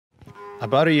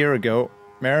About a year ago,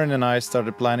 Maren and I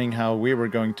started planning how we were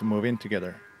going to move in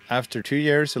together. After 2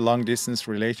 years of long-distance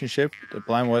relationship, the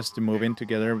plan was to move in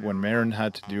together when Maren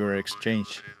had to do her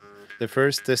exchange. The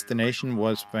first destination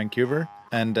was Vancouver,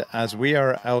 and as we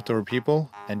are outdoor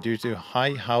people, and due to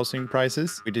high housing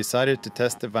prices, we decided to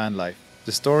test the van life.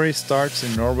 The story starts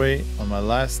in Norway on my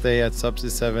last day at Subsea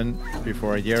 7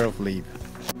 before a year of leave.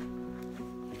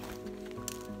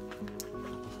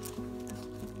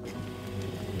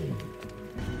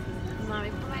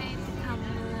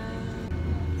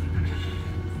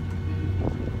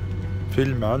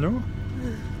 Filmer nå?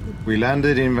 We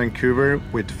landed in Vancouver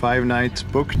with 5 nights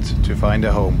booked to find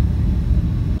a home.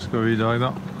 Skal vi I dag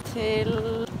da?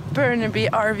 Til Burnaby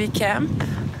RV Camp.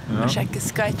 Ja. Sjekke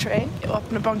Skytrain,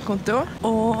 åpne bankkonto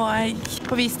og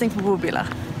på visning på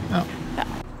bobiler. Ja. Ja.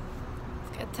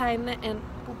 Skal jeg tegne en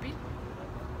bobil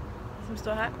som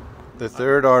står her? The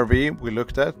third RV we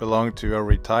looked at belonged to a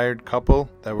retired couple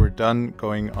that were done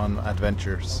going on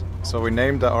adventures. So we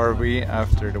named the RV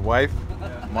after the wife,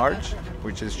 Marge,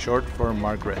 which is short for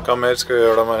Margaret. Hva mer skal vi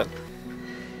gjøre da, Maren?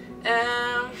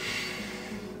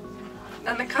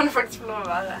 Denne kan faktisk få lov å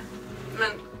være.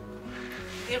 Men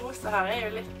de rosa her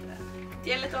jo litt...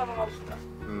 De litt overalt da.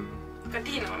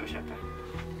 Gardiner må vi kjøpe.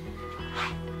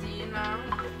 Dyner.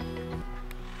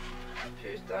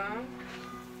 Puter.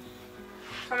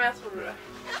 Hva mer tror du det?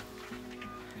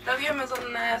 Da gjør vi en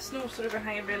sånn snor så du kan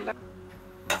henge bilder.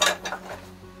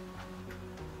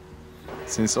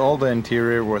 Since all the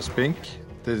interior was pink,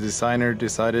 the designer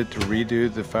decided to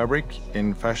redo the fabric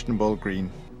in fashionable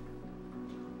green.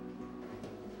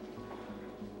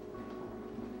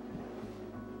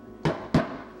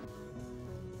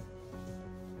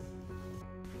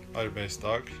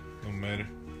 Arbeidsdag nummer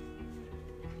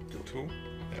 2.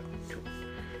 Ja.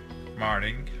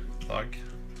 Maling dag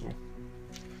 2.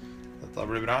 Dette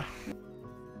blir bra.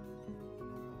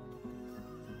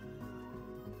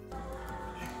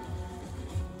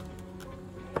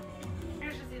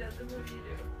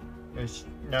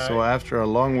 So after a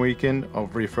long weekend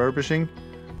of refurbishing,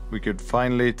 we could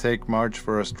finally take Marge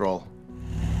for a stroll.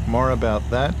 More about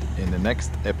that in the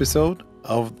next episode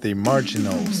of the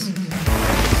Marginals.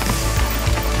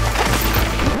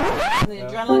 The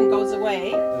adrenaline goes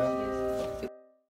away.